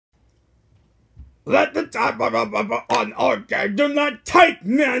Let the top on Oregon do not take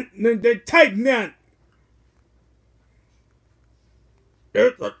none. Take none.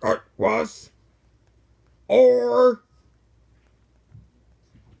 It was or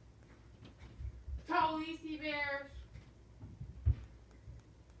Tallisi Bears.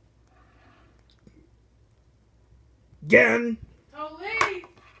 again. Tallisi.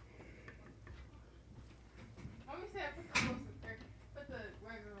 Let me say I put the close there. Put the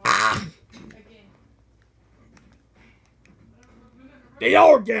regular one. Again. The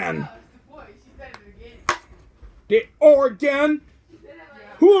Oregon. No, it's the voice. She said it again. The Oregon. She said it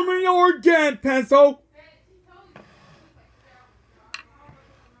like Who am I Oregon, pencil?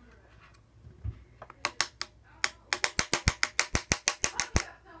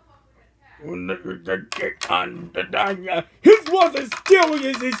 His wasn't still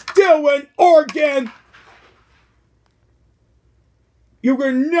is still in Oregon. You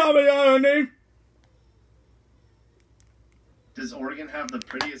can never on it. Does Oregon have the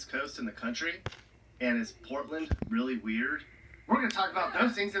prettiest coast in the country? And is Portland really weird? We're going to talk about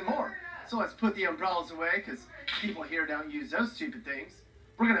those things and more. So let's put the umbrellas away, because people here don't use those stupid things.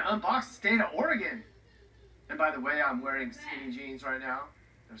 We're going to unbox the state of Oregon. And by the way, I'm wearing skinny jeans right now.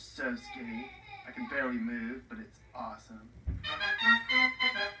 They're so skinny. I can barely move, but it's awesome.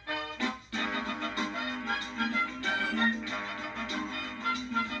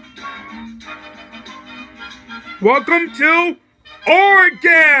 Welcome to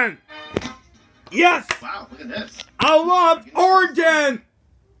Oregon. Yes. Wow, look at this. I love Oregon.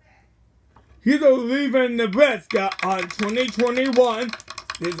 He's leaving Nebraska on 2021.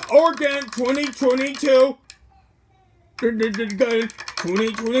 There's Oregon 2022.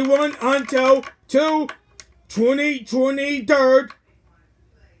 2021 until 2023.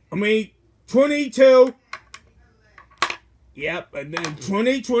 I mean 22. Yep, and then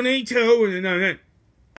 2022 and then